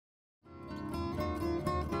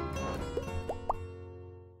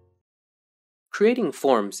Creating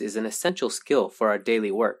forms is an essential skill for our daily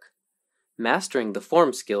work. Mastering the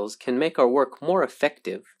form skills can make our work more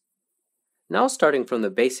effective. Now, starting from the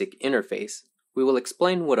basic interface, we will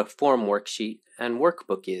explain what a form worksheet and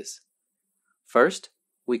workbook is. First,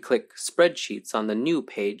 we click Spreadsheets on the New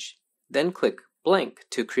page, then click Blank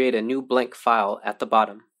to create a new blank file at the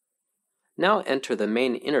bottom. Now enter the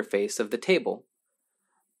main interface of the table.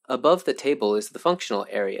 Above the table is the functional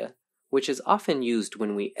area, which is often used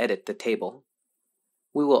when we edit the table.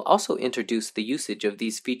 We will also introduce the usage of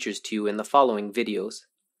these features to you in the following videos.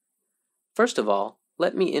 First of all,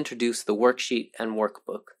 let me introduce the worksheet and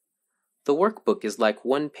workbook. The workbook is like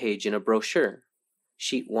one page in a brochure.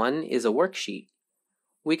 Sheet 1 is a worksheet.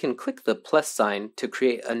 We can click the plus sign to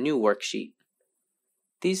create a new worksheet.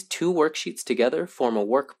 These two worksheets together form a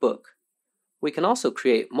workbook. We can also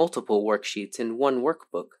create multiple worksheets in one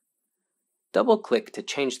workbook. Double-click to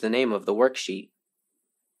change the name of the worksheet.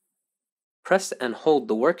 Press and hold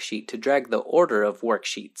the worksheet to drag the order of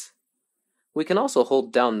worksheets. We can also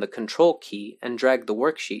hold down the Control key and drag the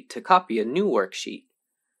worksheet to copy a new worksheet.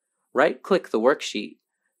 Right-click the worksheet,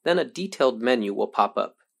 then a detailed menu will pop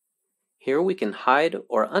up. Here we can hide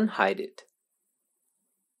or unhide it.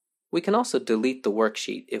 We can also delete the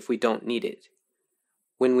worksheet if we don't need it.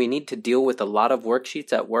 When we need to deal with a lot of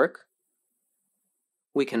worksheets at work,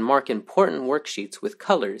 we can mark important worksheets with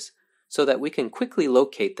colors so that we can quickly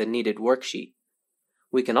locate the needed worksheet.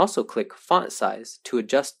 We can also click Font Size to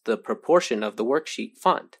adjust the proportion of the worksheet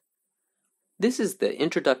font. This is the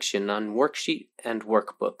introduction on Worksheet and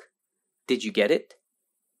Workbook. Did you get it?